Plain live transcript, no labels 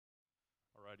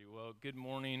Alrighty, well, good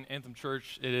morning, Anthem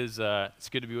Church. It's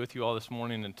good to be with you all this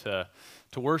morning and to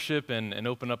worship and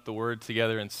open up the Word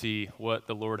together and see what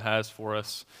the Lord has for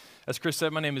us. As Chris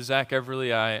said, my name is Zach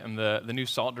Everly. I am the new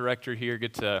SALT director here.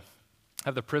 Get to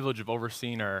have the privilege of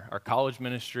overseeing our college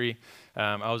ministry.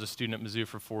 I was a student at Mizzou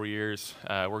for 4 years.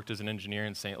 I worked as an engineer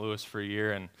in St. Louis for a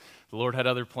year, and the Lord had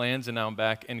other plans, and now I'm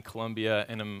back in Columbia,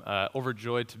 and I'm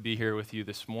overjoyed to be here with you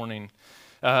this morning.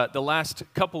 The last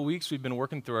couple weeks, we've been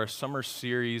working through our summer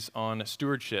series on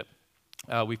stewardship.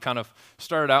 We've kind of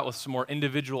started out with some more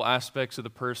individual aspects of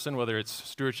the person, whether it's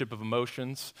stewardship of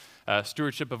emotions,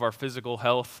 stewardship of our physical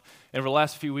health. And over the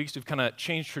last few weeks, we've kind of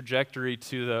changed trajectory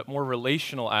to the more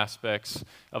relational aspects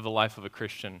of the life of a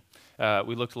Christian.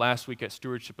 We looked last week at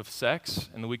stewardship of sex,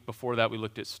 and the week before that, we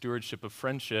looked at stewardship of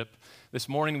friendship. This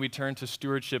morning, we turned to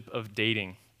stewardship of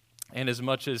dating. And as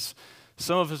much as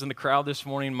some of us in the crowd this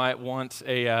morning might want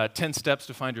 10 steps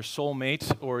to find your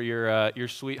soulmate or your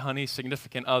sweet honey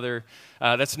significant other.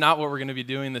 That's not what we're going to be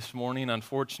doing this morning,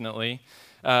 unfortunately.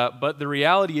 But the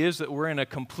reality is that we're in a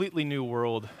completely new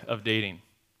world of dating.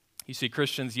 You see,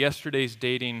 Christians, yesterday's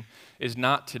dating is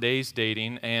not today's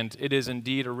dating, and it is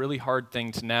indeed a really hard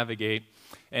thing to navigate,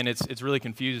 and it's really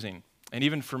confusing. And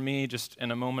even for me, just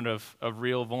in a moment of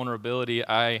real vulnerability,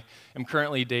 I am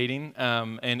currently dating.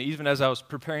 And even as I was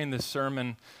preparing this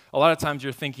sermon, a lot of times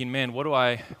you're thinking, man, what do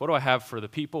I have for the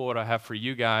people? What do I have for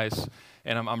you guys?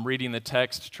 And I'm reading the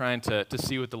text, trying to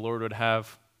see what the Lord would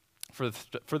have for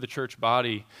the church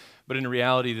body. But in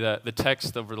reality, the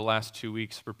text over the last 2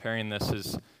 weeks preparing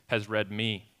this has read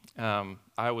me.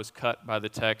 I was cut by the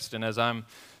text, and as I'm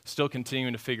still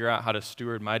continuing to figure out how to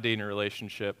steward my dating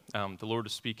relationship, the Lord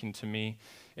is speaking to me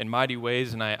in mighty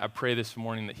ways, and I pray this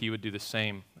morning that He would do the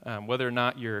same. Whether or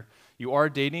not you are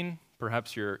dating,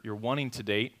 perhaps you're wanting to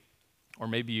date, or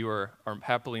maybe you are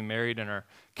happily married and are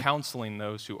counseling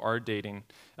those who are dating,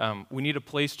 we need a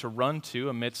place to run to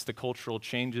amidst the cultural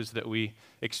changes that we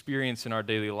experience in our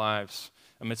daily lives.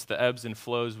 Amidst the ebbs and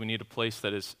flows, we need a place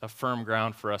that is a firm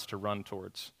ground for us to run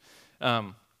towards.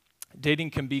 Dating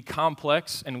can be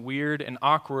complex and weird and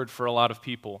awkward for a lot of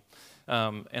people.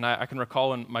 And I can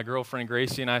recall when my girlfriend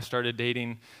Gracie and I started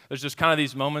dating, there's just kind of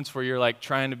these moments where you're like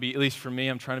trying to be, at least for me,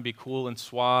 I'm trying to be cool and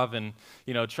suave and,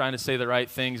 trying to say the right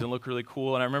things and look really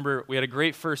cool. And I remember we had a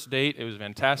great first date. It was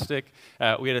fantastic.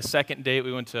 We had a second date.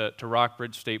 We went to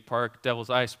Rockbridge State Park, Devil's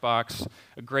Ice Box,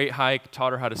 a great hike,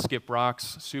 taught her how to skip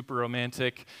rocks, super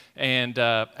romantic. And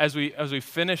as we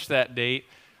finished that date,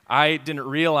 I didn't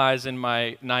realize in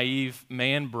my naive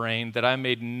man brain that I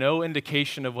made no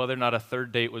indication of whether or not a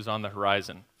third date was on the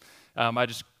horizon. I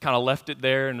just kind of left it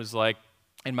there and was like,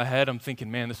 in my head, I'm thinking,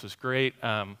 man, this was great.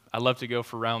 I'd love to go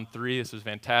for round 3. This was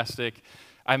fantastic.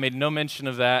 I made no mention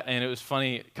of that, and it was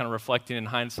funny kind of reflecting in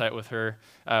hindsight with her.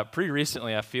 Pretty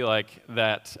recently, I feel like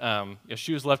that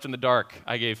she was left in the dark.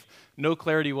 I gave no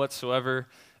clarity whatsoever.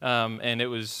 And it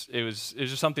was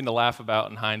just something to laugh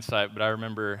about in hindsight, but I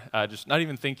remember just not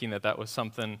even thinking that was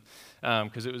something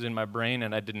because it was in my brain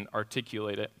and I didn't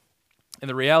articulate it. And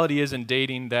the reality is in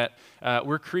dating that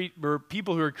we're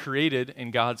people who are created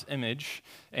in God's image,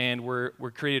 and we're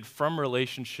created from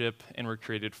relationship and we're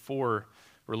created for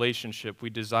relationship. We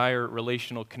desire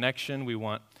relational connection. We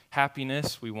want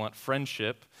happiness. We want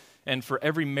friendship. And for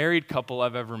every married couple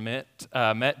I've ever met,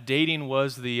 dating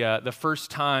was the first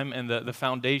time and the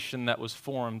foundation that was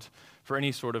formed for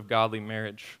any sort of godly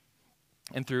marriage.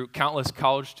 And through countless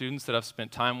college students that I've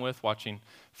spent time with, watching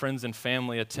friends and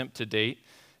family attempt to date,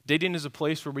 dating is a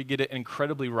place where we get it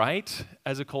incredibly right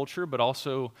as a culture, but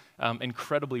also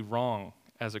incredibly wrong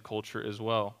as a culture as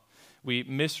well. We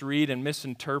misread and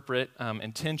misinterpret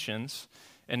intentions.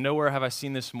 And nowhere have I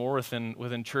seen this more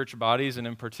within church bodies, and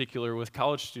in particular with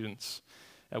college students.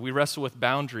 We wrestle with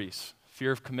boundaries,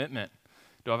 fear of commitment.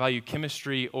 Do I value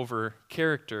chemistry over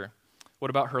character?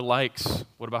 What about her likes?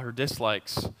 What about her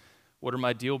dislikes? What are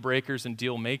my deal breakers and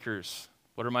deal makers?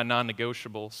 What are my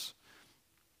non-negotiables?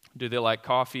 Do they like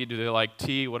coffee? Do they like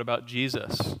tea? What about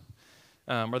Jesus?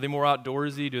 Are they more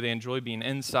outdoorsy? Do they enjoy being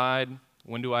inside?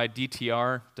 When do I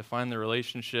DTR, define the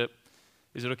relationship?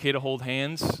 Is it okay to hold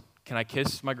hands? Can I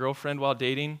kiss my girlfriend while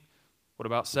dating? What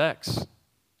about sex?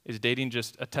 Is dating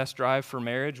just a test drive for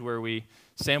marriage where we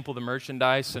sample the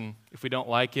merchandise and if we don't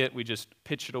like it, we just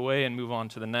pitch it away and move on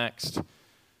to the next?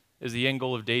 Is the end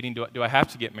goal of dating, do I have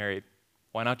to get married?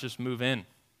 Why not just move in?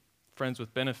 Friends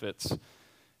with benefits.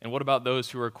 And what about those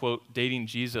who are, quote, dating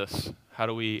Jesus? How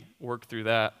do we work through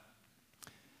that?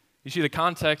 You see, the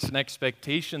context and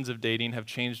expectations of dating have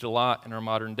changed a lot in our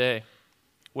modern day.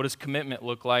 What does commitment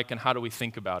look like, and how do we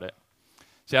think about it?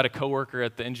 So I had a coworker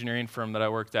at the engineering firm that I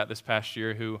worked at this past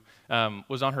year who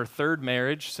was on her third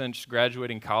marriage since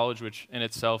graduating college, which in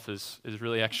itself is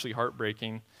really actually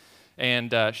heartbreaking.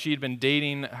 And she had been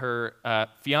dating her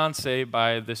fiance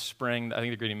by this spring. I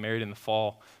think they're getting married in the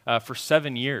fall for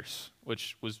 7 years,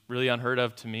 which was really unheard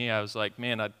of to me. I was like,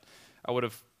 man, I would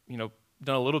have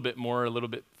done a little bit more, a little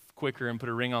bit quicker, and put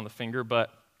a ring on the finger. But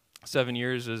 7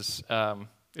 years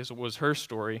was her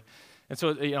story. And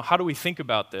so, how do we think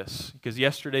about this? Because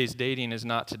yesterday's dating is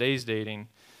not today's dating.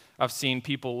 I've seen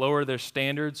people lower their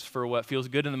standards for what feels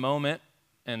good in the moment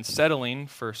and settling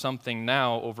for something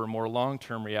now over more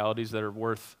long-term realities that are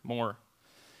worth more.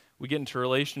 We get into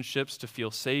relationships to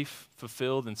feel safe,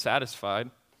 fulfilled, and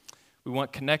satisfied. We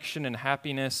want connection and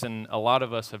happiness, and a lot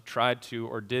of us have tried to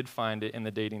or did find it in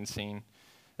the dating scene,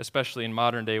 especially in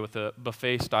modern day with a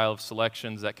buffet style of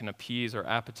selections that can appease our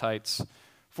appetites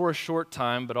for a short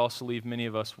time, but also leave many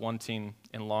of us wanting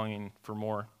and longing for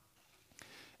more.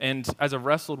 And as I've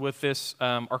wrestled with this,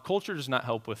 our culture does not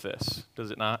help with this,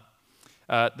 does it not?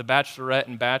 The Bachelorette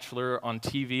and Bachelor on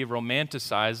TV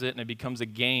romanticize it, and it becomes a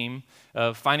game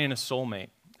of finding a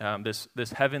soulmate,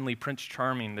 this heavenly Prince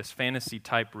Charming, this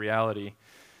fantasy-type reality.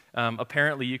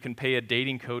 Apparently, you can pay a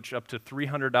dating coach up to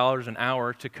 $300 an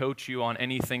hour to coach you on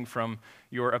anything from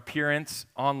your appearance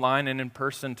online and in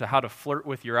person to how to flirt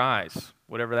with your eyes,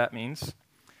 whatever that means.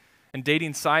 And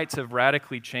dating sites have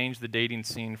radically changed the dating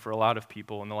scene for a lot of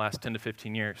people in the last 10 to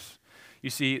 15 years. You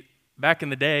see, back in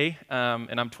the day,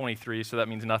 and I'm 23, so that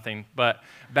means nothing, but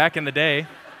back in the day,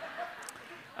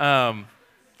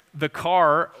 the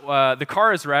car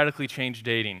has radically changed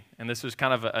dating, and this was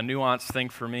kind of a nuanced thing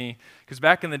for me, because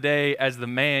back in the day, as the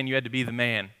man, you had to be the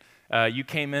man. You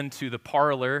came into the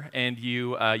parlor, and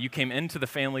you came into the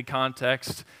family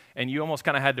context, and you almost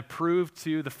kind of had to prove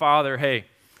to the father, hey,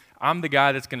 I'm the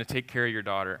guy that's going to take care of your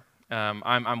daughter.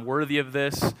 I'm worthy of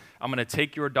this. I'm going to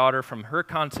take your daughter from her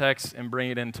context and bring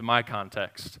it into my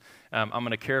context. I'm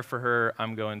going to care for her.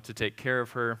 I'm going to take care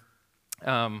of her.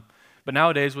 But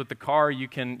nowadays, with the car, you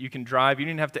can drive. You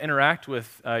don't even have to interact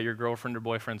with your girlfriend or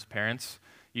boyfriend's parents.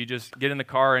 You just get in the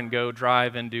car and go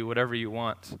drive and do whatever you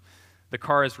want. The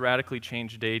car has radically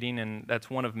changed dating, and that's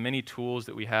one of many tools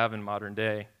that we have in modern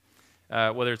day.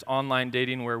 Whether it's online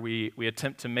dating where we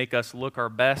attempt to make us look our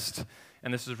best,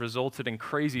 and this has resulted in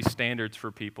crazy standards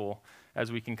for people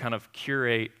as we can kind of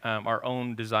curate our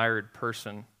own desired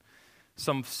person.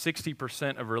 Some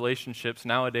 60% of relationships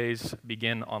nowadays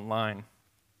begin online.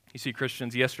 You see,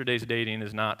 Christians, yesterday's dating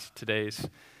is not today's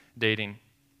dating.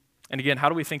 And again, how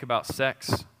do we think about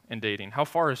sex in dating? How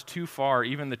far is too far?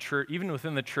 Even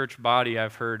within the church body,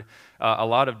 I've heard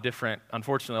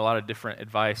unfortunately, a lot of different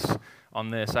advice on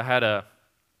this. I had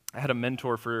a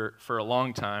mentor for a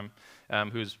long time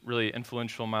who's really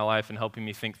influential in my life and helping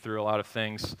me think through a lot of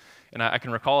things. And I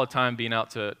can recall a time being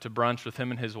out to brunch with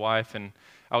him and his wife, and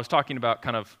I was talking about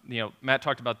Matt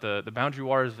talked about the boundary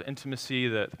waters of intimacy,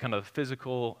 the kind of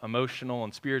physical, emotional,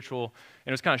 and spiritual,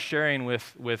 and it was kind of sharing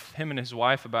with him and his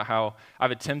wife about how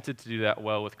I've attempted to do that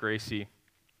well with Gracie.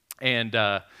 And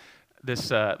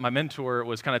my mentor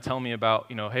was kind of telling me about,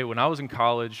 hey, when I was in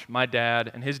college, my dad,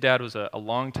 and his dad was a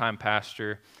longtime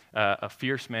pastor, a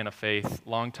fierce man of faith,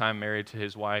 longtime married to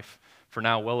his wife for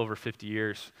now well over 50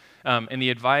 years. And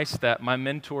the advice that my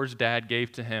mentor's dad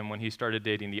gave to him when he started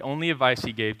dating, the only advice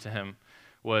he gave to him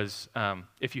was,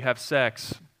 if you have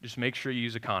sex, just make sure you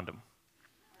use a condom.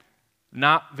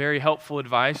 Not very helpful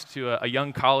advice to a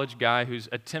young college guy who's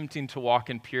attempting to walk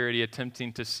in purity,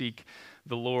 attempting to seek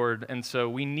the Lord. And so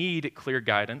we need clear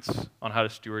guidance on how to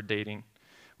steward dating.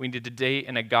 We need to date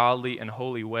in a godly and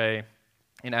holy way.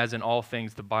 And as in all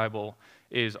things, the Bible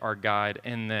is our guide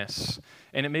in this.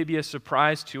 And it may be a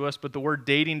surprise to us, but the word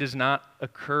dating does not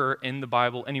occur in the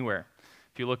Bible anywhere.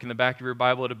 If you look in the back of your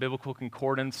Bible at a biblical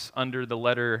concordance under the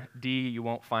letter D, you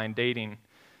won't find dating.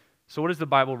 So what does the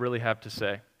Bible really have to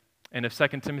say? And if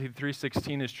 2 Timothy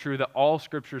 3:16 is true, that all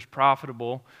Scripture is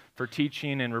profitable for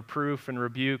teaching and reproof and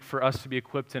rebuke, for us to be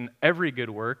equipped in every good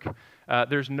work,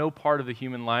 there's no part of the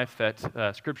human life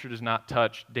that Scripture does not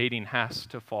touch. Dating has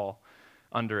to fall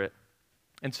under it.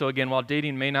 And so again, while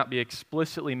dating may not be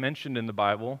explicitly mentioned in the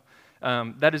Bible,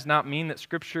 that does not mean that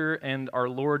Scripture and our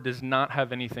Lord does not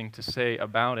have anything to say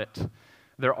about it.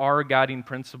 There are guiding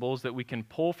principles that we can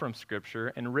pull from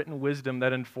Scripture and written wisdom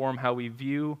that inform how we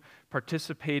view,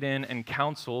 participate in, and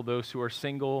counsel those who are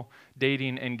single,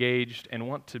 dating, engaged, and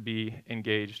want to be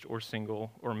engaged or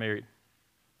single or married.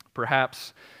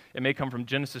 Perhaps it may come from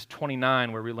Genesis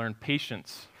 29, where we learn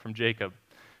patience from Jacob,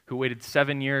 who waited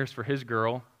 7 years for his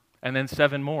girl, and then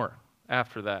 7 more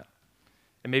after that.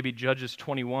 It may be Judges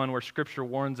 21, where Scripture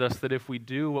warns us that if we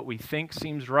do what we think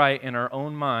seems right in our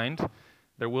own mind,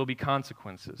 there will be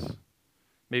consequences.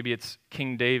 Maybe it's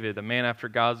King David, a man after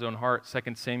God's own heart,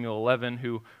 2 Samuel 11,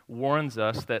 who warns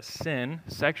us that sin,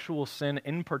 sexual sin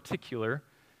in particular,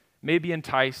 may be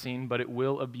enticing, but it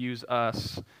will abuse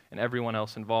us and everyone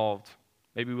else involved.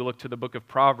 Maybe we look to the book of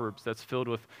Proverbs that's filled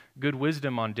with good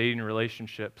wisdom on dating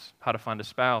relationships, how to find a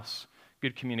spouse,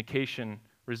 good communication,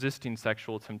 resisting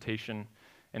sexual temptation,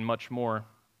 and much more.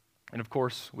 And of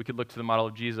course, we could look to the model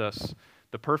of Jesus,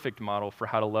 the perfect model for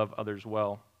how to love others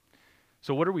well.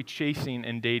 So what are we chasing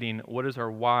in dating? What is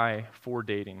our why for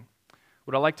dating?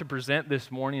 What I'd like to present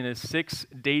this morning is 6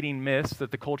 dating myths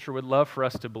that the culture would love for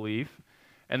us to believe.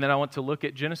 And then I want to look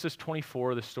at Genesis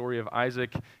 24, the story of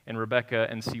Isaac and Rebekah,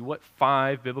 and see what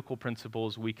 5 biblical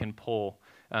principles we can pull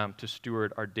to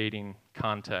steward our dating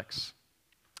context.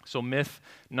 So myth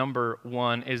number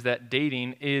 1 is that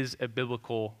dating is a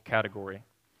biblical category.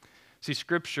 See,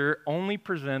 Scripture only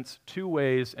presents 2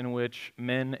 ways in which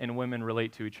men and women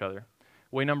relate to each other.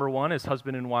 Way number 1 is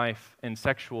husband and wife in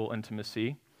sexual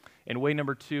intimacy. And way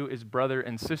number 2 is brother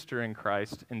and sister in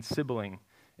Christ in sibling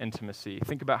intimacy.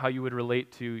 Think about how you would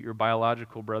relate to your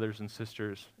biological brothers and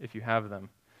sisters if you have them.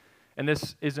 And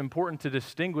this is important to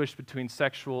distinguish between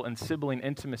sexual and sibling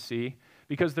intimacy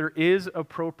because there is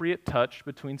appropriate touch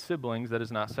between siblings that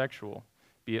is not sexual,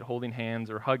 be it holding hands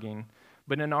or hugging.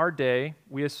 But in our day,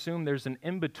 we assume there's an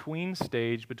in-between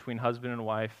stage between husband and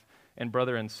wife and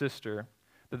brother and sister,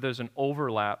 that there's an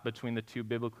overlap between the 2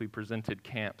 biblically presented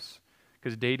camps,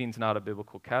 because dating's not a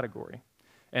biblical category.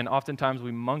 And oftentimes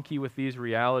we monkey with these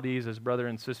realities as brother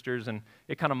and sisters, and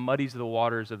it kind of muddies the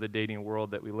waters of the dating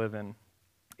world that we live in.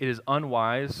 It is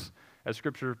unwise, as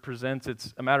Scripture presents.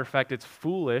 It's a matter of fact, it's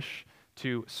foolish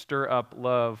to stir up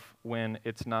love when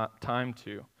it's not time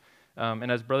to. And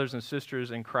as brothers and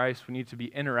sisters in Christ, we need to be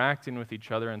interacting with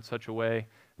each other in such a way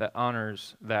that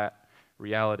honors that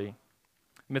reality.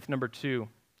 Myth number 2,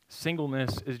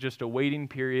 singleness is just a waiting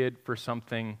period for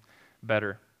something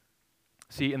better.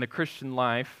 See, in the Christian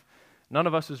life, none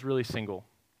of us is really single.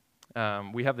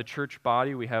 We have the church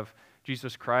body, we have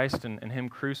Jesus Christ and Him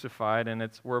crucified, and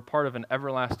we're a part of an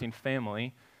everlasting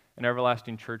family, an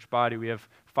everlasting church body. We have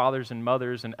fathers and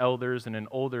mothers and elders and an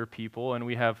older people, and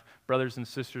we have brothers and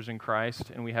sisters in Christ,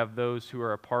 and we have those who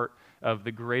are a part of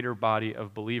the greater body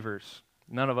of believers.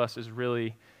 None of us is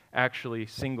really actually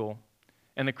single.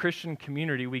 In the Christian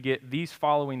community, we get these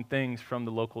following things from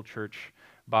the local church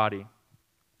body.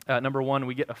 Number 1,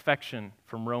 we get affection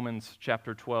from Romans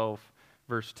chapter 12,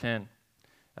 verse 10.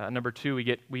 Number 2, we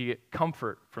get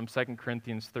comfort from 2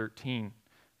 Corinthians 13,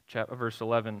 verse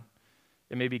 11.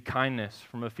 It may be kindness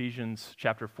from Ephesians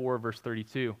chapter 4, verse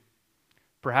 32.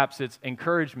 Perhaps it's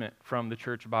encouragement from the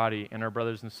church body and our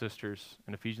brothers and sisters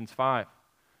in Ephesians 5.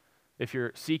 If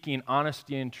you're seeking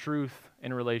honesty and truth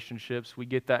in relationships, we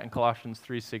get that in Colossians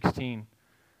 3:16.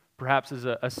 Perhaps as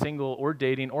a single or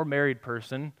dating or married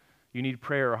person, you need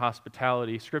prayer or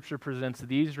hospitality. Scripture presents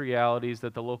these realities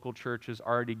that the local church has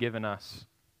already given us.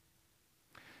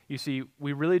 You see,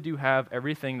 we really do have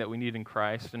everything that we need in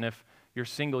Christ, and if you're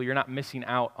single, you're not missing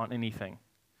out on anything.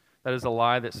 That is a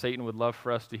lie that Satan would love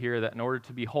for us to hear, that in order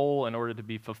to be whole, in order to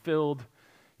be fulfilled,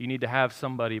 you need to have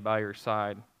somebody by your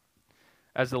side.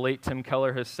 As the late Tim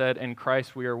Keller has said, in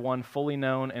Christ we are one fully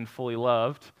known and fully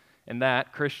loved, and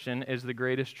that, Christian, is the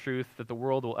greatest truth that the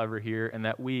world will ever hear and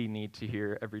that we need to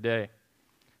hear every day.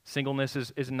 Singleness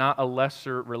is not a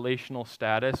lesser relational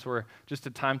status or just a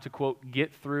time to, quote,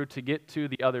 get through to get to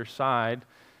the other side.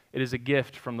 It is a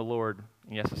gift from the Lord.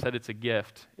 And yes, I said it's a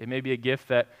gift. It may be a gift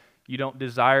that you don't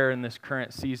desire in this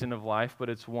current season of life, but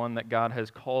it's one that God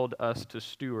has called us to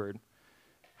steward.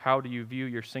 How do you view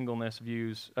your singleness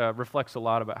reflects a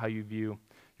lot about how you view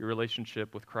your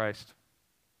relationship with Christ.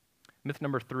 Myth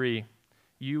number 3,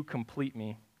 you complete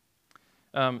me.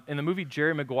 In the movie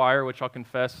Jerry Maguire, which I'll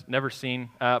confess, never seen,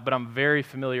 but I'm very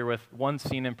familiar with one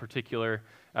scene in particular.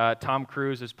 Tom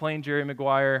Cruise is playing Jerry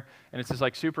Maguire, and it's this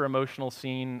like super emotional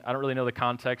scene. I don't really know the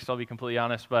context, I'll be completely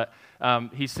honest, but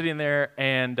he's sitting there,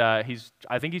 and I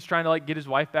think he's trying to like get his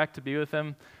wife back to be with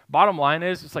him. Bottom line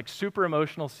is, it's like super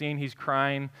emotional scene. He's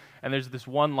crying, and there's this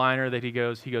one-liner that he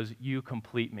goes, "You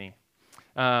complete me."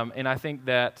 And I think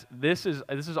that this is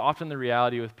often the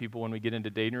reality with people when we get into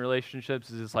dating relationships.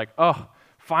 Is it's like, oh,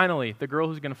 finally, the girl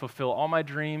who's going to fulfill all my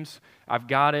dreams. I've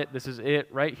got it. This is it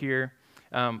right here.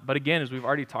 But again, as we've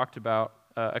already talked about,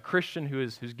 a Christian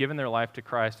who's given their life to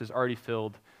Christ is already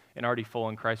filled and already full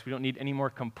in Christ. We don't need any more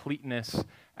completeness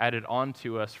added on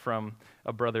to us from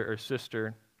a brother or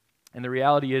sister. And the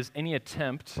reality is any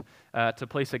attempt to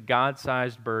place a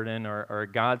God-sized burden or a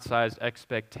God-sized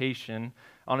expectation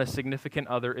on a significant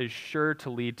other is sure to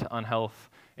lead to unhealth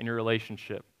in your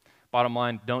relationship. Bottom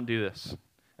line, don't do this.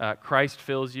 Christ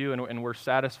fills you, and we're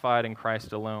satisfied in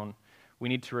Christ alone. We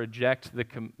need to reject the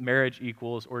marriage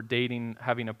equals or dating,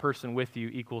 having a person with you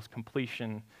equals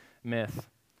completion myth.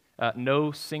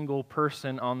 No single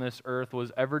person on this earth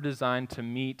was ever designed to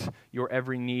meet your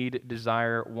every need,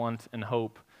 desire, want, and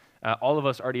hope. All of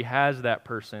us already has that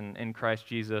person in Christ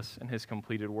Jesus and his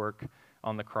completed work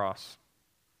on the cross.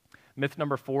 Myth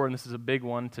number 4, and this is a big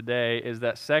one today, is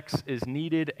that sex is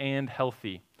needed and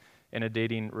healthy in a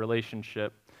dating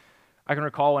relationship. I can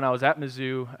recall when I was at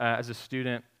Mizzou as a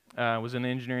student, was in the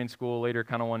engineering school later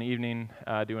kind of one evening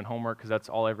doing homework because that's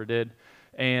all I ever did,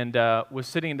 and was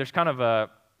sitting, there's kind of a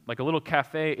little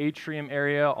cafe atrium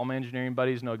area. All my engineering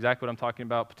buddies know exactly what I'm talking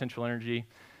about, Potential Energy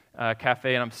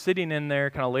Cafe, and I'm sitting in there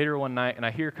kind of later one night, and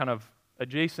I hear kind of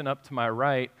adjacent up to my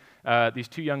right these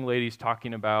two young ladies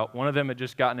talking about, one of them had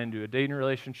just gotten into a dating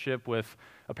relationship with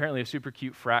apparently a super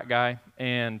cute frat guy,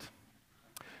 and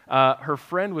her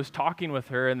friend was talking with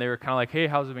her, and they were kind of like, hey,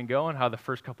 how's it been going? How the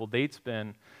first couple dates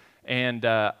been? And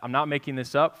I'm not making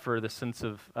this up for the sense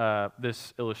of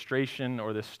this illustration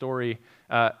or this story.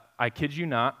 I kid you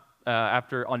not,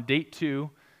 on date 2,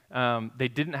 they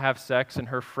didn't have sex, and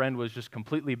her friend was just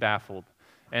completely baffled.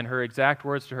 And her exact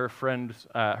words to her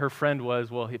friend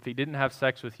was, well, if he didn't have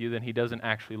sex with you, then he doesn't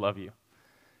actually love you.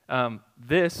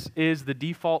 This is the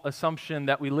default assumption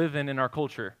that we live in our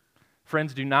culture.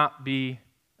 Friends, do not be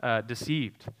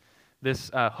deceived. This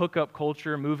hookup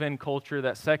culture, move-in culture,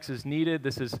 that sex is needed.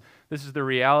 This is the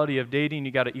reality of dating.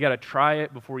 You got to try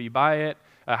it before you buy it.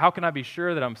 How can I be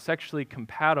sure that I'm sexually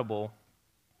compatible?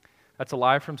 That's a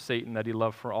lie from Satan that he'd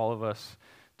love for all of us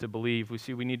to believe.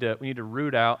 We need to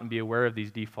root out and be aware of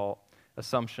these default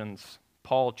assumptions.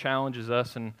 Paul challenges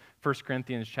us in 1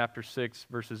 Corinthians chapter 6,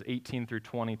 verses 18 through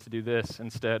 20 to do this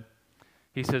instead.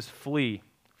 He says, flee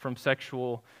from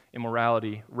sexual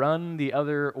immorality. Run the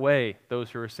other way, those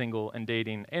who are single and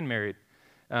dating and married.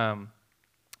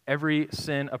 Every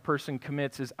sin a person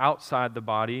commits is outside the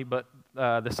body, but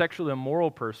the sexually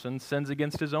immoral person sins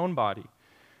against his own body.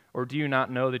 Or do you not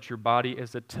know that your body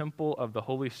is a temple of the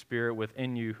Holy Spirit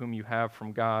within you, whom you have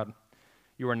from God?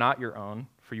 You are not your own,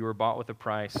 for you were bought with a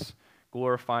price.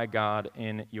 Glorify God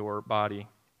in your body.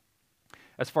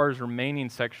 As far as remaining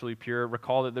sexually pure,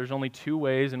 recall that there's only 2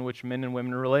 ways in which men and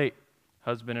women relate: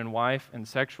 husband and wife, and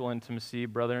sexual intimacy,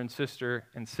 brother and sister,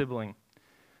 and sibling.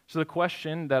 So the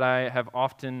question that I have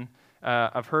often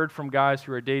I've heard from guys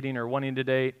who are dating or wanting to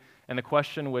date, and the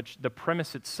question which the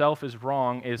premise itself is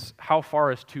wrong, is how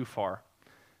far is too far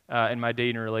in my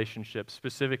dating relationship,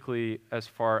 specifically as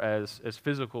far as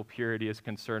physical purity is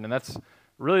concerned. And that's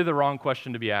really the wrong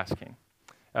question to be asking.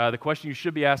 The question you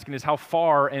should be asking is, how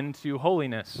far into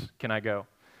holiness can I go?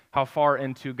 How far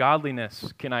into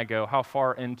godliness can I go? How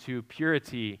far into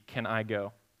purity can I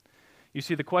go? You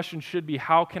see, the question should be,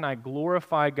 how can I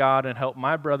glorify God and help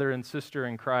my brother and sister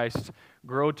in Christ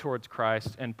grow towards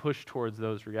Christ and push towards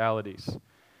those realities?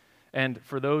 And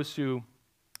for those who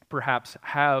perhaps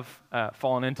have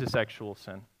fallen into sexual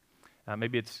sin,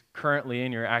 maybe it's currently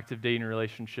in your active dating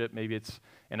relationship, maybe it's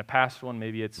in a past one,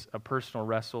 maybe it's a personal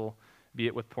wrestle, be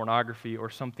it with pornography or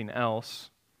something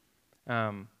else,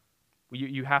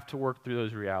 you have to work through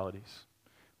those realities.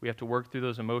 We have to work through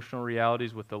those emotional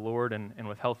realities with the Lord and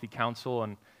with healthy counsel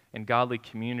and godly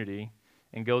community,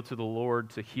 and go to the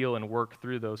Lord to heal and work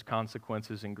through those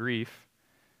consequences and grief.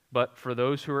 But for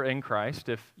those who are in Christ,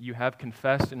 if you have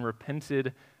confessed and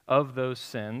repented of those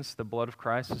sins, the blood of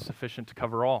Christ is sufficient to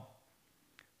cover all.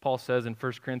 Paul says in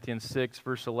 1 Corinthians 6,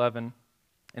 verse 11,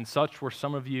 and such were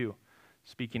some of you,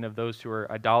 speaking of those who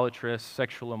are idolatrous,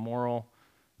 sexual immoral.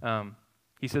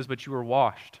 He says, but you were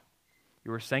washed. You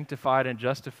were sanctified and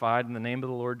justified in the name of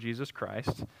the Lord Jesus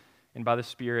Christ and by the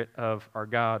Spirit of our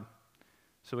God.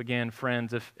 So again,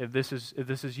 friends, if this is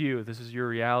you, if this is your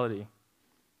reality,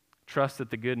 trust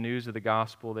that the good news of the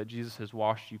gospel, that Jesus has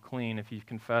washed you clean, if you've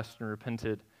confessed and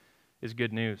repented, is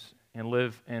good news. And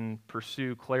live and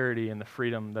pursue clarity and the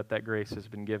freedom that grace has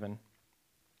been given.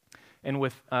 And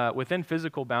within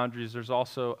physical boundaries, there's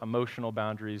also emotional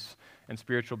boundaries and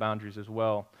spiritual boundaries as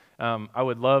well. I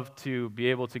would love to be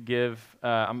able to give,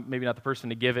 I'm maybe not the person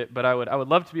to give it, but I would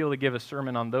love to be able to give a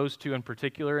sermon on those 2 in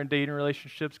particular in dating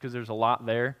relationships, because there's a lot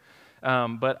there.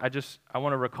 But I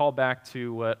want to recall back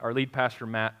to what our lead pastor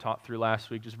Matt taught through last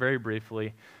week, just very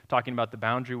briefly, talking about the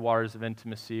boundary waters of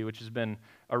intimacy, which has been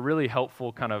a really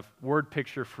helpful kind of word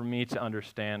picture for me to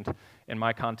understand in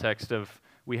my context of,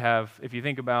 we have, if you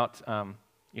think about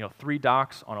 3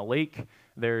 docks on a lake,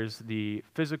 There's the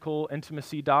physical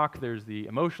intimacy dock, there's the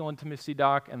emotional intimacy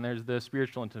dock, and there's the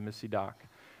spiritual intimacy dock.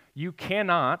 You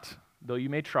cannot, though you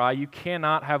may try, you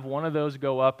cannot have one of those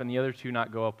go up and the other two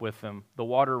not go up with them. The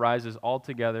water rises all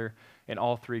together, and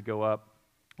all three go up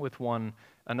with one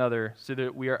another, so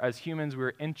that we are, as humans, we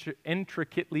are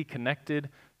intricately connected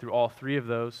through all three of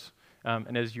those.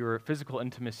 And as your physical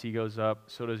intimacy goes up,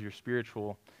 so does your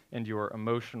spiritual and your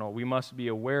emotional. We must be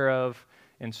aware of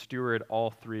and steward all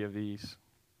three of these.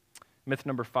 Myth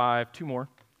number 5, 2 more.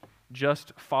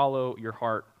 Just follow your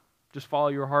heart. Just follow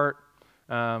your heart.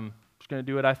 Just going to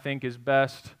do what I think is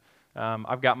best.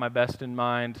 I've got my best in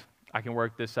mind. I can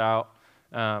work this out.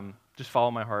 Just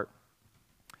follow my heart.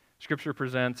 Scripture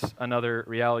presents another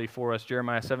reality for us.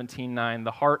 Jeremiah 17:9.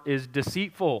 The heart is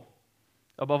deceitful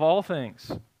above all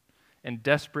things and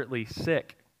desperately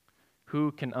sick.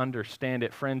 Who can understand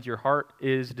it? Friends, your heart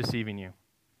is deceiving you.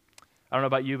 I don't know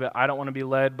about you, but I don't want to be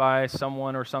led by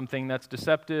someone or something that's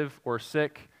deceptive or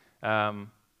sick, and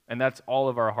that's all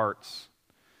of our hearts.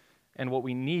 And what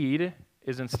we need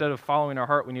is, instead of following our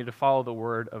heart, we need to follow the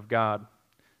Word of God.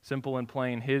 Simple and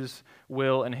plain, His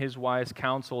will and His wise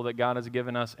counsel that God has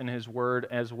given us in His Word,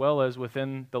 as well as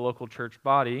within the local church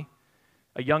body.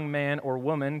 A young man or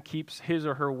woman keeps his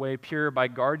or her way pure by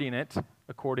guarding it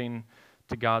according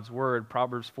to God's Word.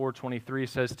 Proverbs 4:23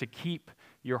 says to keep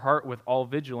your heart with all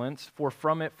vigilance, for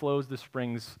from it flows the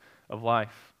springs of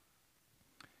life.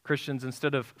 Christians,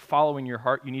 instead of following your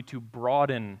heart, you need to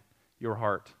broaden your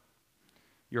heart.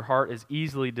 Your heart is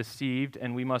easily deceived,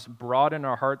 and we must broaden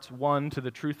our hearts, 1, to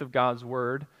the truth of God's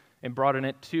Word, and broaden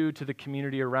it, 2, to the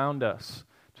community around us,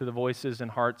 to the voices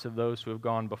and hearts of those who have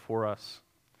gone before us.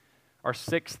 Our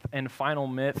 6th and final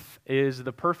myth is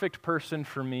the perfect person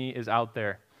for me is out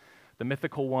there. The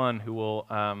mythical one who will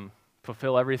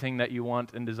fulfill everything that you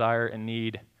want and desire and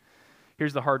need.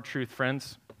 Here's the hard truth,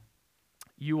 friends.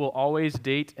 You will always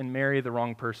date and marry the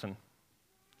wrong person.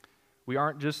 We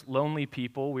aren't just lonely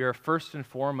people. We are first and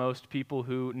foremost people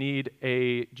who need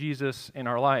a Jesus in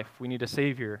our life. We need a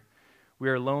Savior. We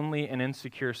are lonely and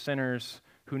insecure sinners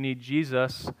who need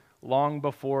Jesus long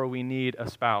before we need a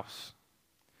spouse.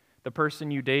 The person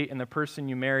you date and the person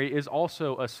you marry is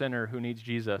also a sinner who needs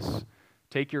Jesus.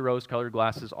 Take your rose-colored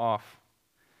glasses off.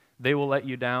 They will let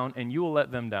you down, and you will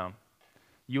let them down.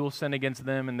 You will sin against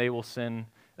them, and they will sin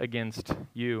against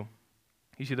you.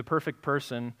 You see, the perfect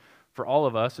person for all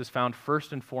of us is found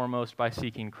first and foremost by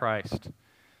seeking Christ.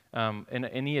 And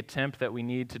any attempt that we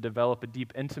need to develop a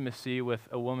deep intimacy with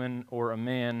a woman or a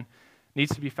man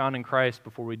needs to be found in Christ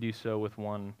before we do so with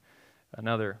one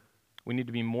another. We need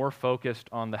to be more focused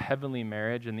on the heavenly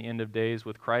marriage and the end of days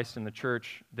with Christ in the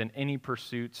church than any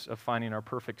pursuits of finding our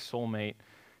perfect soulmate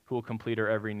who will complete our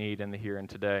every need in the here and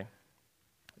today.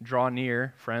 Draw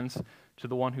near, friends, to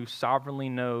the one who sovereignly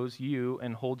knows you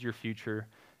and holds your future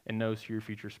and knows who your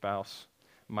future spouse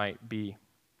might be.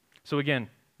 So again,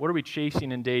 what are we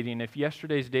chasing in dating? If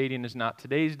yesterday's dating is not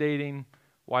today's dating,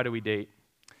 why do we date?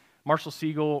 Marshall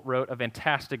Siegel wrote a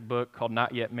fantastic book called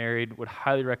Not Yet Married. Would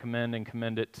highly recommend and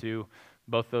commend it to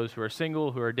both those who are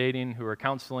single, who are dating, who are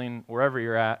counseling, wherever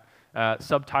you're at.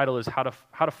 Subtitle is How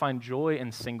to Find Joy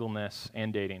in Singleness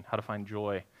and Dating. How to Find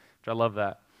Joy, which I love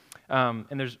that.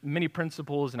 And there's many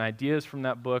principles and ideas from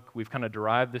that book we've kind of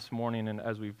derived this morning, and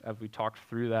as we talked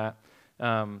through that.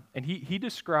 And he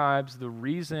describes the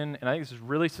reason, and I think this is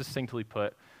really succinctly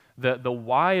put, the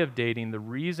why of dating, the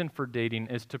reason for dating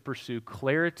is to pursue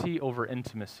clarity over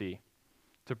intimacy.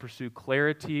 To pursue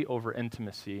clarity over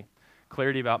intimacy.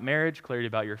 Clarity about marriage, clarity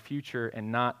about your future,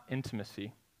 and not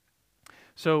intimacy.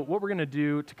 So what we're going to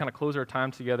do to kind of close our time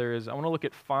together is I want to look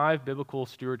at 5 biblical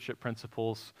stewardship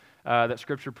principles that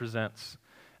Scripture presents.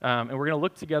 And we're going to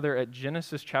look together at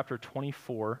Genesis chapter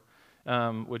 24,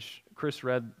 which Chris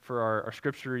read for our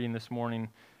Scripture reading this morning.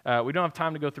 We don't have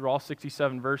time to go through all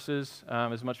 67 verses,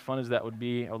 as much fun as that would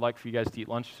be. I would like for you guys to eat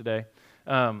lunch today.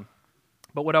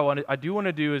 But what I do want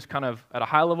to do is kind of, at a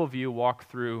high-level view, walk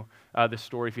through this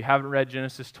story. If you haven't read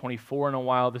Genesis 24 in a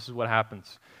while, this is what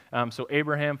happens. So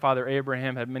Father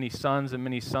Abraham, had many sons, and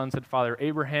many sons had Father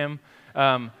Abraham.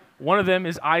 One of them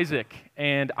is Isaac.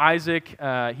 And Isaac,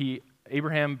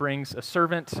 Abraham brings a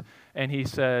servant, and he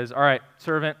says, all right,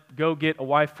 servant, go get a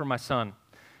wife for my son.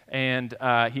 And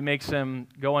he makes him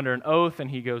go under an oath,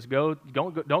 and he goes, don't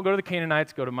go to the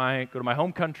Canaanites, go to my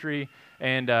home country,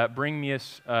 and bring me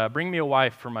a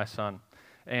wife for my son.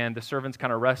 And the servant's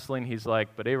kind of wrestling. He's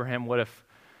like, but Abraham, what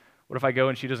if I go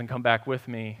and she doesn't come back with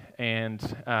me? And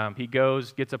he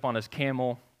goes, gets up on his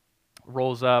camel,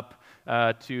 rolls up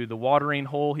to the watering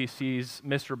hole. He sees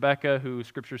Miss Rebecca, who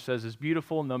Scripture says is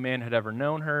beautiful. No man had ever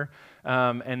known her.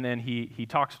 And then he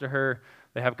talks to her,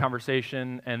 They have a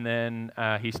conversation, and then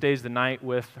he stays the night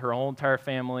with her whole entire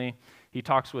family. He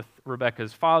talks with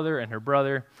Rebekah's father and her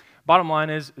brother. Bottom line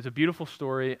is, it's a beautiful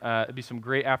story. It'd be some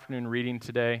great afternoon reading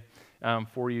today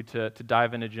for you to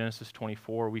dive into Genesis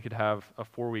 24. We could have a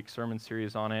 4-week sermon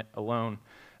series on it alone.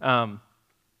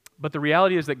 But the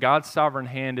reality is that God's sovereign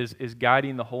hand is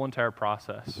guiding the whole entire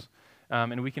process.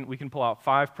 And we can pull out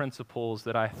 5 principles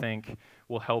that I think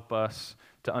will help us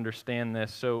to understand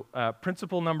this. So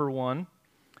principle number 1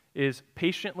 is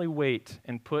patiently wait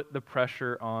and put the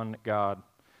pressure on God.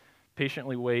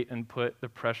 Patiently wait and put the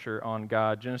pressure on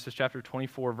God. Genesis chapter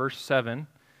 24, verse 7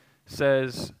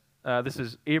 says, this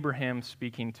is Abraham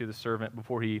speaking to the servant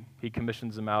before he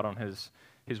commissions him out on his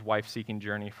wife-seeking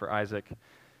journey for Isaac.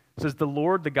 It says, "The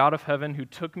Lord, the God of heaven, who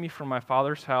took me from my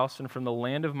father's house and from the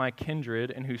land of my kindred,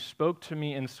 and who spoke to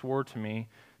me and swore to me,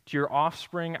 to your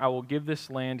offspring I will give this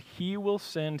land. He will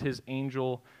send his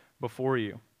angel before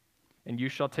you, and you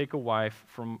shall take a wife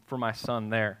for my son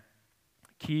there."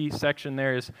 Key section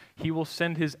there is, he will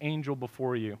send his angel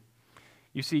before you.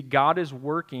 You see, God is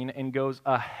working and goes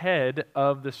ahead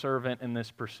of the servant in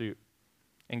this pursuit.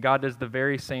 And God does the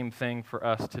very same thing for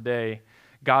us today.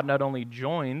 God not only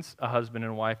joins a husband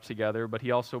and wife together, but he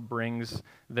also brings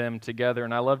them together.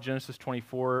 And I love Genesis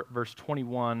 24, verse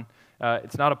 21.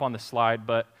 It's not up on the slide,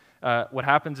 but what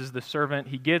happens is the servant,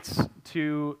 he gets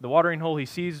to the watering hole, he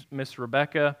sees Miss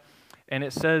Rebekah, and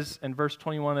it says in verse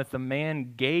 21 that the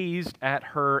man gazed at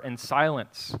her in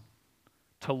silence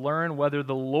to learn whether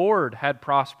the Lord had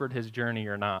prospered his journey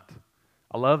or not.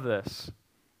 I love this.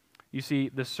 You see,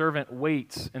 the servant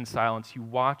waits in silence. He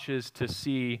watches to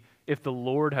see if the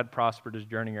Lord had prospered his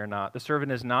journey or not. The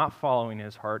servant is not following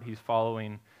his heart. He's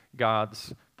following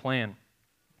God's plan.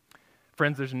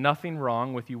 Friends, there's nothing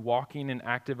wrong with you walking in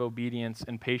active obedience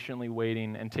and patiently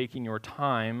waiting and taking your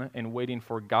time and waiting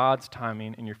for God's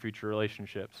timing in your future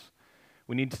relationships.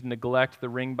 We need to neglect the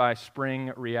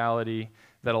ring-by-spring reality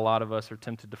that a lot of us are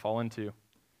tempted to fall into.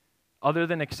 Other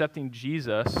than accepting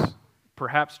Jesus,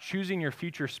 perhaps choosing your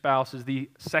future spouse is the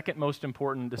second most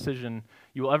important decision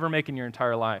you will ever make in your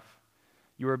entire life.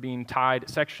 You are being tied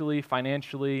sexually,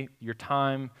 financially, your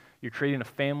time, you're creating a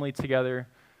family together.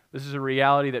 This is a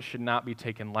reality that should not be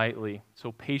taken lightly.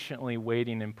 So patiently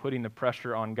waiting and putting the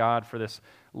pressure on God for this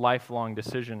lifelong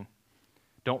decision.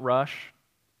 Don't rush.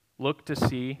 Look to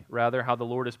see, rather, how the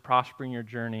Lord is prospering your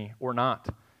journey or not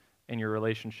in your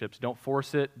relationships. Don't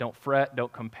force it. Don't fret.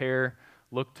 Don't compare.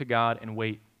 Look to God and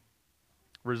wait.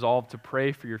 Resolve to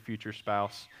pray for your future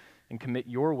spouse and commit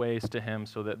your ways to him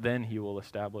so that then he will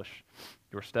establish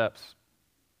your steps.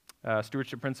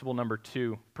 Stewardship principle number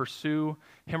 2, pursue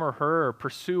him or her, or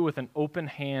pursue with an open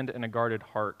hand and a guarded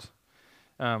heart.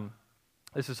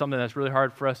 This is something that's really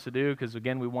hard for us to do because,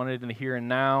 again, we want it in the here and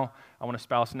now. I want a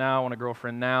spouse now. I want a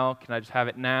girlfriend now. Can I just have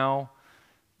it now?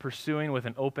 Pursuing with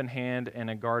an open hand and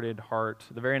a guarded heart.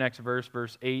 The very next verse,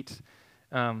 verse 8,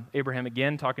 Abraham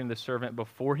again talking to the servant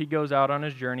before he goes out on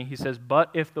his journey. He says,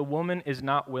 "But if the woman is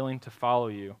not willing to follow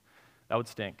you," that would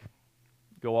stink.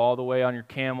 Go all the way on your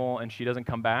camel and she doesn't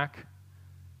come back,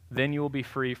 then you will be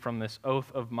free from this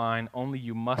oath of mine, only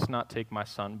you must not take my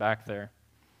son back there.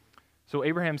 So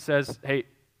Abraham says, hey,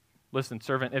 listen,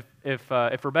 servant,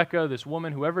 if Rebekah, this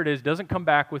woman, whoever it is, doesn't come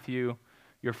back with you,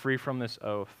 you're free from this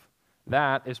oath.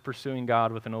 That is pursuing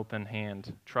God with an open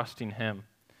hand, trusting him.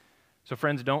 So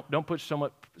friends, don't put so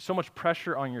much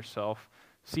pressure on yourself.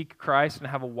 Seek Christ and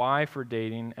have a why for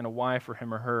dating and a why for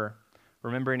him or her.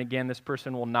 Remembering again, this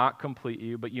person will not complete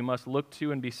you, but you must look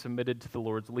to and be submitted to the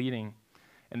Lord's leading.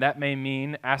 And that may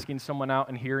mean asking someone out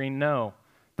and hearing no.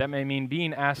 That may mean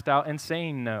being asked out and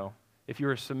saying no. If you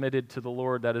are submitted to the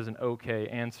Lord, that is an okay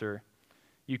answer.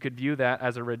 You could view that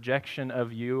as a rejection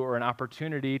of you or an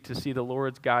opportunity to see the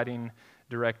Lord's guiding,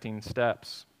 directing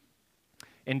steps.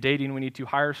 In dating, we need to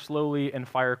hire slowly and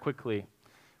fire quickly.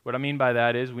 What I mean by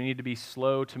that is we need to be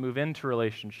slow to move into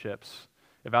relationships,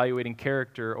 evaluating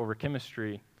character over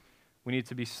chemistry. We need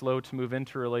to be slow to move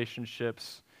into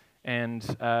relationships, and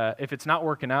if it's not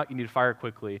working out, you need to fire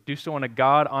quickly. Do so in a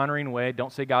God-honoring way.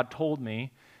 Don't say God told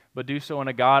me, but do so in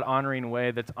a God-honoring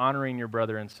way that's honoring your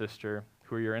brother and sister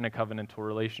who you're in a covenantal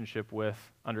relationship with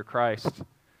under Christ.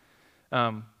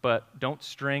 But don't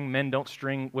string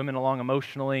women along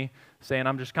emotionally, saying,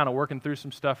 I'm just kind of working through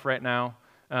some stuff right now.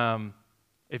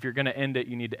 If you're going to end it,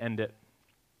 you need to end it.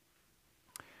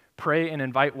 Pray and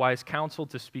invite wise counsel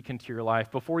to speak into your life.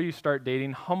 Before you start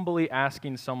dating, humbly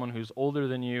asking someone who's older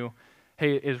than you,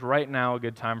 hey, is right now a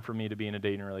good time for me to be in a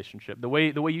dating relationship? The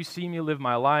way you see me live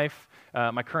my life,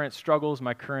 my current struggles,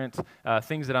 my current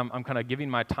things that I'm kind of giving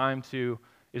my time to,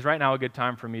 is right now a good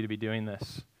time for me to be doing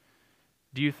this?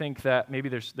 Do you think that maybe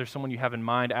there's someone you have in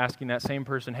mind, asking that same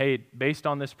person, hey, based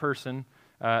on this person,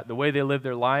 the way they live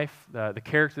their life, the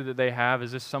character that they have,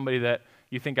 is this somebody that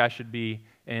you think I should be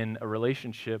in a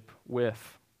relationship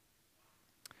with?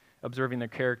 Observing their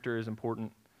character is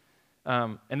important.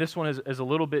 And this one is a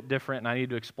little bit different, and I need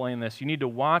to explain this. You need to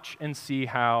watch and see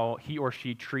how he or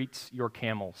she treats your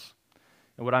camels.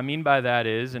 And what I mean by that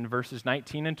is, in verses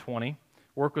 19 and 20,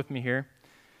 work with me here.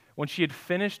 When she had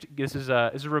finished, this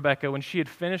is Rebekah, when she had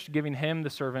finished giving him, the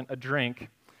servant, a drink,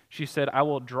 she said, I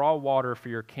will draw water for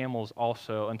your camels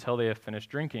also until they have finished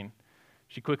drinking.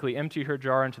 She quickly emptied her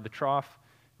jar into the trough,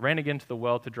 ran again to the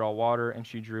well to draw water, and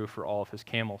she drew for all of his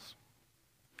camels.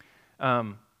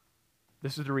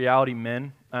 This is the reality,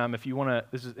 men. If you want to,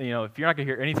 if you're not going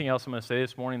to hear anything else I'm going to say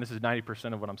this morning, this is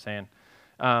 90% of what I'm saying.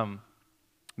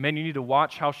 Men, you need to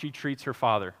watch how she treats her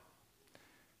father.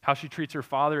 How she treats her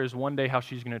father is one day how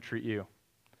she's going to treat you.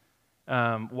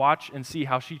 Watch and see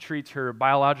how she treats her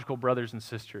biological brothers and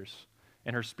sisters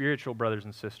and her spiritual brothers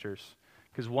and sisters,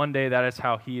 because one day that is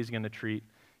how he is going to treat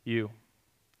you,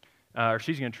 or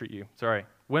she's going to treat you. Sorry.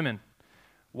 Women,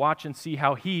 watch and see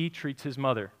how he treats his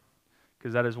mother,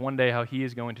 because that is one day how he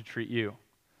is going to treat you.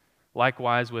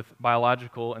 Likewise with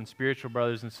biological and spiritual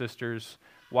brothers and sisters,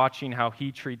 watching how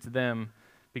he treats them,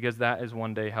 because that is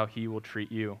one day how he will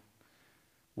treat you.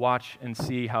 Watch and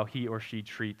see how he or she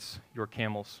treats your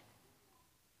camels.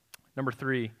 Number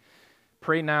 3,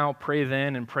 pray now, pray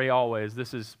then, and pray always.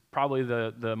 This is probably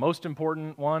the most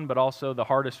important one, but also the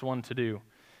hardest one to do,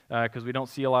 because we don't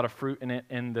see a lot of fruit in it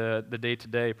in the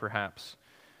day-to-day, perhaps.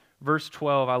 Verse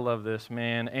 12, I love this,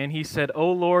 man. And he said,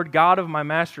 O Lord, God of my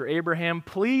master Abraham,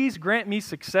 please grant me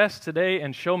success today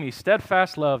and show me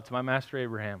steadfast love to my master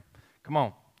Abraham. Come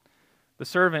on. The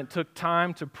servant took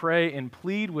time to pray and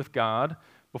plead with God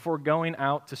before going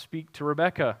out to speak to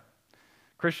Rebekah.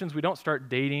 Christians, we don't start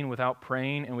dating without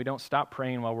praying, and we don't stop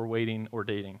praying while we're waiting or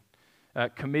dating.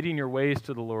 Committing your ways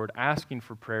to the Lord, asking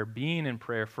for prayer, being in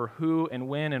prayer for who and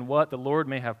when and what the Lord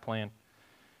may have planned.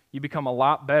 You become a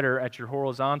lot better at your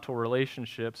horizontal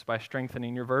relationships by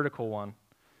strengthening your vertical one.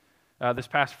 This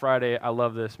past Friday, I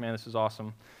love this, man, this is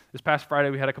awesome. This past Friday,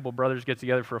 we had a couple brothers get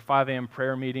together for a 5 a.m.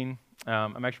 prayer meeting.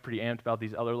 I'm actually pretty amped about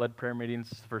these other-led prayer meetings.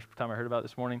 This is the first time I heard about it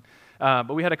this morning.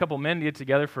 But we had a couple men get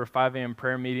together for a 5 a.m.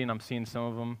 prayer meeting. I'm seeing some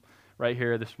of them right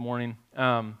here this morning.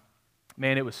 Man,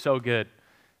 it was so good.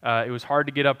 It was hard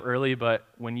to get up early, but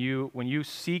when you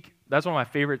seek, that's one of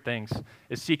my favorite things,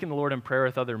 is seeking the Lord in prayer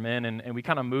with other men, and we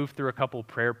kind of moved through a couple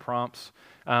prayer prompts.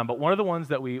 But one of the ones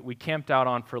that we camped out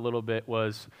on for a little bit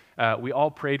was we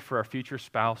all prayed for our future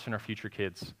spouse and our future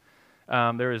kids.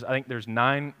 I think there's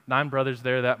nine brothers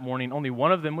there that morning. Only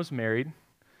one of them was married.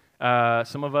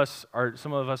 Some of us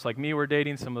like me were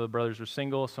dating. Some of the brothers were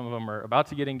single. Some of them are about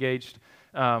to get engaged.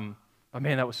 But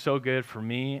man, that was so good for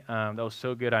me. That was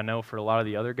so good, I know, for a lot of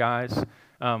the other guys.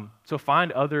 So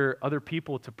find other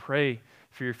people to pray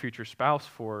for your future spouse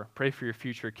for. Pray for your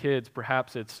future kids.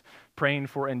 Perhaps it's praying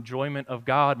for enjoyment of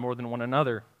God more than one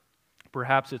another.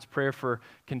 Perhaps it's prayer for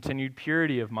continued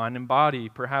purity of mind and body.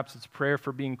 Perhaps it's prayer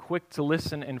for being quick to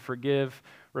listen and forgive,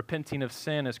 repenting of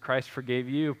sin as Christ forgave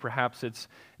you. Perhaps it's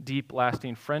deep,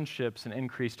 lasting friendships and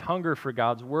increased hunger for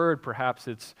God's word. Perhaps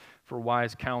it's for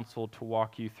wise counsel to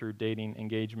walk you through dating,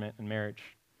 engagement, and marriage.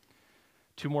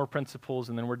 2 more principles,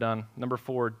 and then we're done. Number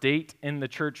 4, date in the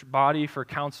church body for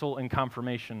counsel and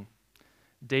confirmation.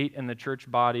 Date in the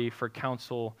church body for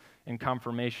counsel and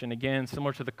confirmation. Again,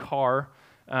 similar to the car,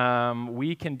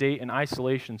 we can date in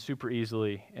isolation super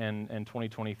easily in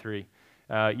 2023.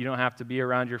 You don't have to be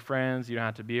around your friends. You don't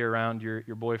have to be around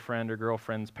your boyfriend or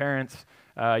girlfriend's parents.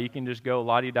 You can just go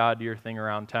la-di-da, do your thing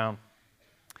around town.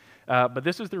 But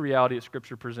this is the reality that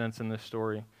Scripture presents in this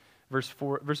story.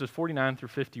 Verses 49 through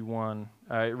 51,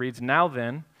 it reads, Now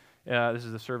then, this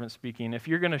is the servant speaking, if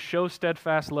you're going to show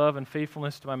steadfast love and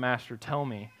faithfulness to my master, tell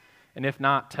me. And if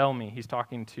not, tell me. He's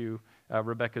talking to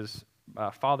Rebekah's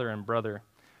father and brother.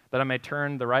 That I may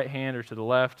turn the right hand or to the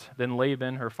left. Then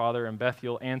Laban, her father, and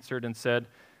Bethuel answered and said,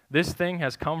 This thing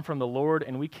has come from the Lord,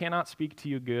 and we cannot speak to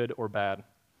you good or bad.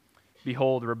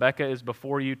 Behold, Rebekah is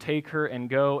before you. Take her and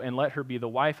go, and let her be the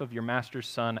wife of your master's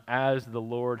son, as the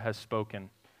Lord has spoken.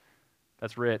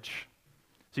 That's rich.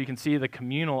 So you can see the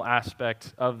communal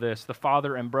aspect of this. The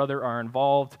father and brother are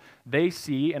involved. They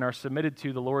see and are submitted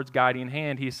to the Lord's guiding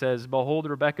hand. He says, Behold,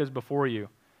 Rebekah is before you.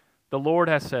 The Lord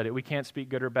has said it. We can't speak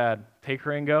good or bad. Take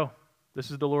her and go. This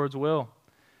is the Lord's will.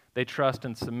 They trust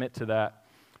and submit to that.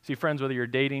 See, friends, whether you're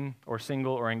dating or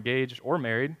single or engaged or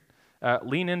married,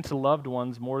 lean into loved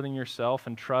ones more than yourself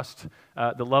and trust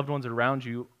the loved ones around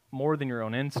you more than your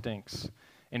own instincts.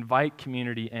 invite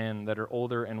community in that are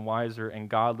older and wiser and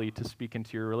godly to speak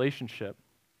into your relationship.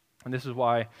 And this is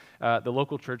why the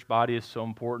local church body is so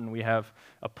important. We have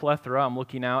a plethora, I'm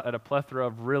looking out at a plethora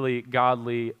of really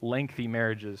godly, lengthy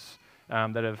marriages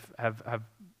that have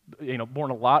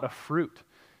borne a lot of fruit.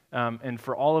 And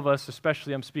for all of us,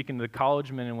 especially I'm speaking to the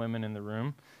college men and women in the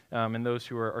room, and those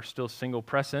who are still single,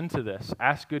 press into this.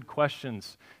 Ask good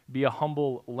questions. Be a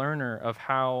humble learner of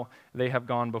how they have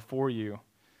gone before you.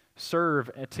 Serve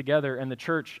together in the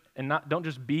church, and don't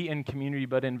just be in community,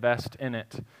 but invest in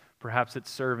it. Perhaps it's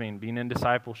serving, being in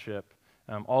discipleship.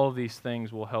 All of these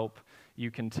things will help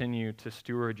you continue to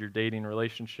steward your dating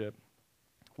relationship.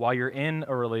 While you're in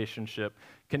a relationship,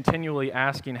 continually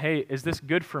asking, hey, is this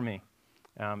good for me?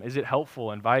 Is it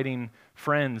helpful? Inviting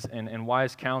friends and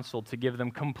wise counsel to give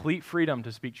them complete freedom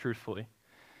to speak truthfully.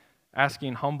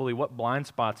 Asking humbly, what blind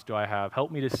spots do I have?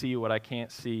 Help me to see what I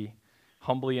can't see.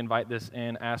 Humbly invite this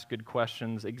in, ask good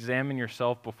questions, examine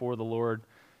yourself before the Lord.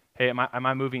 Hey, am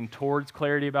I moving towards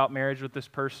clarity about marriage with this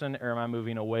person, or am I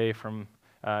moving away from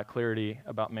clarity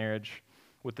about marriage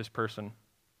with this person?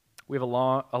 We have a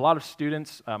lot of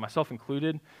students, myself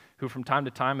included, who from time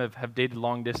to time have dated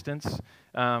long distance.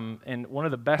 And one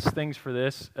of the best things for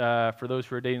this, for those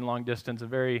who are dating long distance, a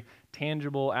very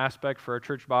tangible aspect for our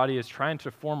church body is trying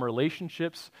to form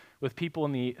relationships with people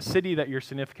in the city that your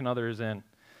significant other is in.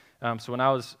 So when I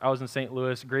was in St.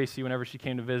 Louis, Gracie, whenever she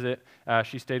came to visit,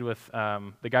 she stayed with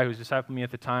the guy who was discipling me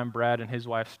at the time, Brad, and his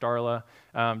wife, Starla.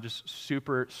 Just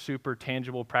super, super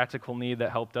tangible, practical need that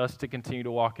helped us to continue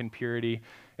to walk in purity.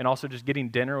 And also just getting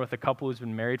dinner with a couple who's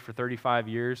been married for 35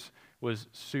 years was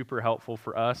super helpful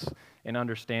for us in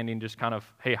understanding just kind of,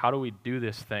 hey, how do we do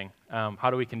this thing?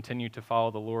 How do we continue to follow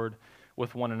the Lord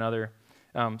with one another?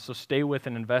 So stay with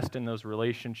and invest in those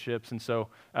relationships. And so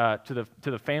to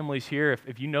the families here,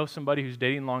 if you know somebody who's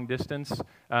dating long distance,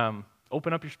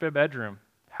 open up your spare bedroom,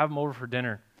 have them over for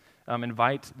dinner,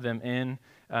 invite them in,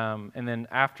 and then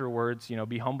afterwards,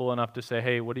 be humble enough to say,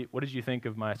 hey, what did you think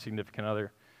of my significant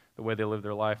other, the way they live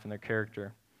their life and their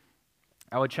character?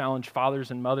 I would challenge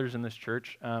fathers and mothers in this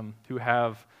church who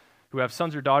have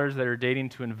sons or daughters that are dating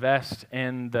to invest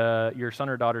in your son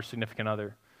or daughter's significant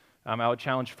other. I would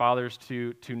challenge fathers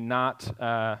to not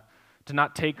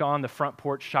take on the front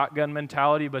porch shotgun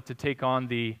mentality, but to take on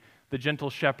the gentle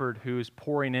shepherd who is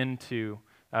pouring into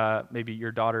maybe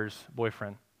your daughter's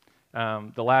boyfriend.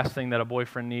 The last thing that a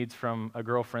boyfriend needs from a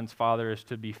girlfriend's father is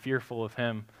to be fearful of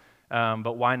him.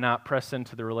 But why not press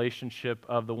into the relationship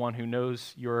of the one who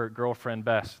knows your girlfriend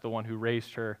best, the one who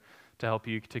raised her, to help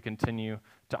you to continue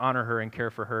to honor her and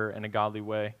care for her in a godly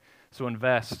way. So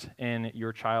invest in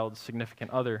your child's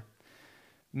significant other.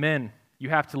 Men, you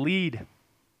have to lead.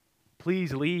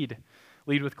 Please lead.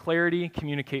 Lead with clarity,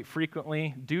 communicate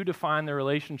frequently, do define the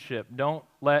relationship. Don't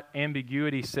let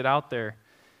ambiguity sit out there.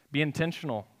 Be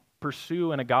intentional.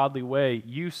 Pursue in a godly way.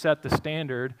 You set the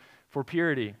standard for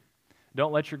purity.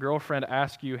 Don't let your girlfriend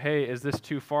ask you, hey, is this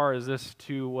too far? Is this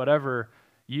too whatever?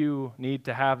 You need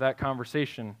to have that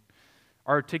conversation.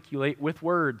 Articulate with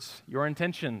words your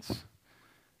intentions.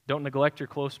 Don't neglect your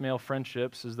close male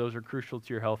friendships, as those are crucial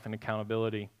to your health and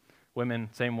accountability. Women,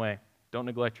 same way. Don't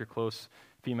neglect your close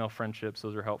female friendships.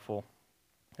 Those are helpful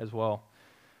as well.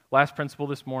 Last principle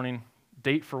this morning,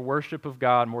 date for worship of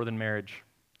God more than marriage.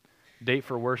 Date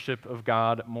for worship of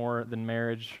God more than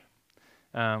marriage.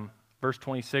 Verse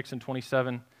 26 and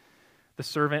 27, the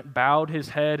servant bowed his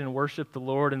head and worshiped the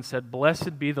Lord and said,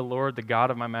 "Blessed be the Lord, the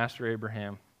God of my master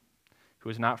Abraham, who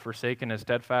has not forsaken his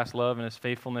steadfast love and his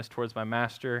faithfulness towards my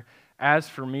master. As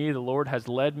for me, the Lord has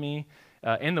led me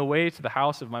in the way to the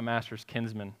house of my master's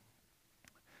kinsman."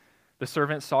 The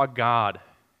servant saw God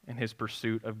in his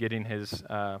pursuit of getting his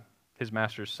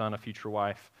master's son a future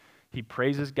wife. He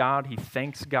praises God. He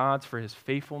thanks God for his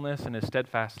faithfulness and his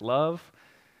steadfast love.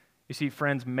 You see,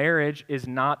 friends, marriage is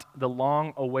not the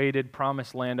long-awaited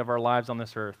promised land of our lives on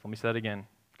this earth. Let me say that again,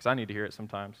 because I need to hear it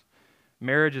sometimes.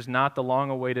 Marriage is not the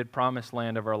long-awaited promised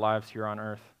land of our lives here on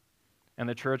earth. And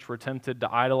the church, we're tempted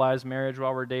to idolize marriage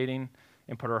while we're dating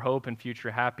and put our hope in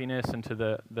future happiness into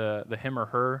the him or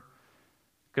her,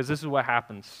 because this is what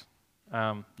happens.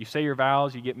 You say your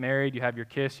vows, you get married, you have your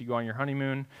kiss, you go on your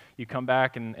honeymoon, you come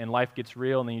back and life gets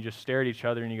real, and then you just stare at each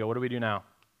other and you go, what do we do now?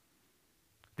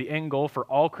 The end goal for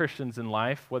all Christians in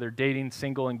life, whether dating,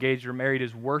 single, engaged, or married,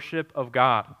 is worship of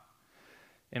God.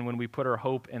 And when we put our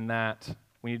hope in that,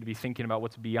 we need to be thinking about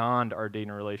what's beyond our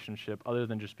dating relationship other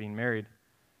than just being married.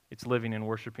 It's living and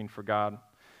worshiping for God.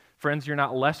 Friends, you're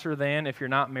not lesser than if you're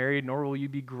not married, nor will you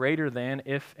be greater than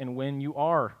if and when you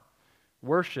are.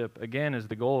 Worship, again, is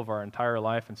the goal of our entire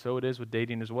life, and so it is with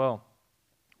dating as well.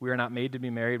 We are not made to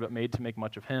be married, but made to make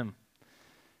much of Him.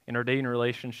 In our dating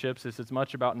relationships, it's as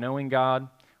much about knowing God,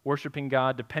 worshiping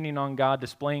God, depending on God,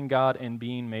 displaying God, and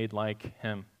being made like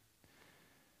Him.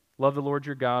 Love the Lord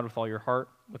your God with all your heart,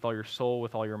 with all your soul,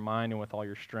 with all your mind, and with all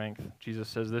your strength. Jesus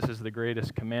says this is the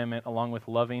greatest commandment, along with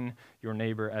loving your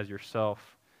neighbor as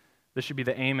yourself. This should be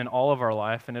the aim in all of our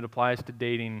life, and it applies to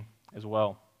dating as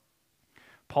well.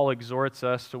 Paul exhorts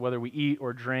us to whether we eat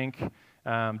or drink,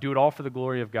 do it all for the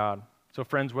glory of God. So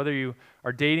friends, whether you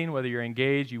are dating, whether you're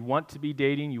engaged, you want to be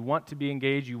dating, you want to be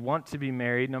engaged, you want to be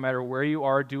married, no matter where you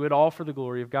are, do it all for the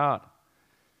glory of God.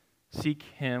 Seek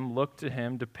Him, look to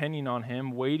Him, depending on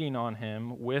Him, waiting on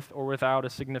Him, with or without a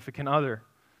significant other.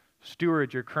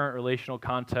 Steward your current relational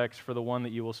context for the one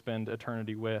that you will spend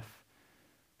eternity with.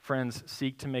 Friends,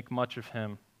 seek to make much of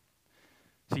Him.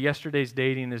 See, yesterday's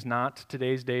dating is not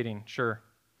today's dating, sure.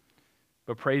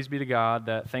 But praise be to God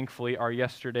that thankfully our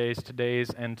yesterdays,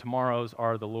 todays, and tomorrows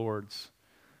are the Lord's.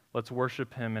 Let's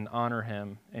worship Him and honor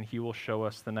Him, and He will show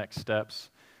us the next steps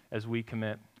as we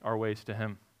commit our ways to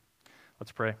Him.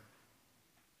 Let's pray.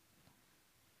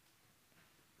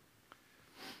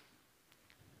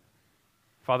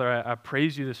 Father, I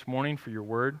praise you this morning for your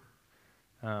word,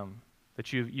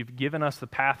 that you've given us the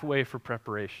pathway for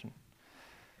preparation.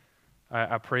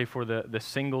 I pray for the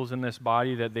singles in this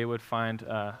body that they would find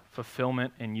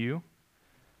fulfillment in you.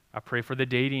 I pray for the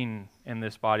dating in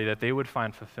this body that they would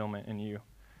find fulfillment in you.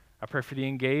 I pray for the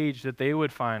engaged that they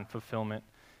would find fulfillment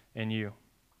in you.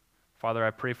 Father,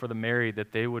 I pray for the married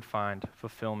that they would find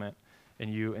fulfillment in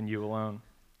you and you alone.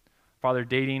 Father,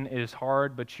 dating is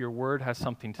hard, but your word has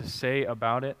something to say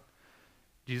about it.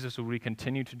 Jesus, would we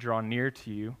continue to draw near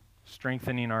to you,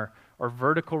 strengthening our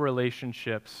vertical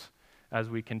relationships as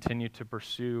we continue to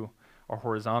pursue our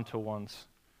horizontal ones.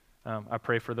 I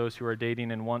pray for those who are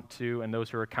dating and want to, and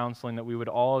those who are counseling, that we would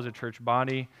all as a church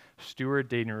body steward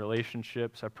dating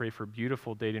relationships. I pray for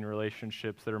beautiful dating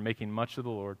relationships that are making much of the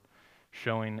Lord,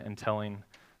 showing and telling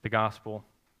the gospel.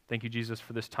 Thank you, Jesus,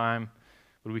 for this time.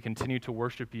 Would we continue to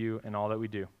worship you in all that we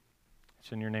do?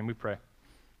 It's in your name we pray.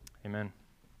 Amen.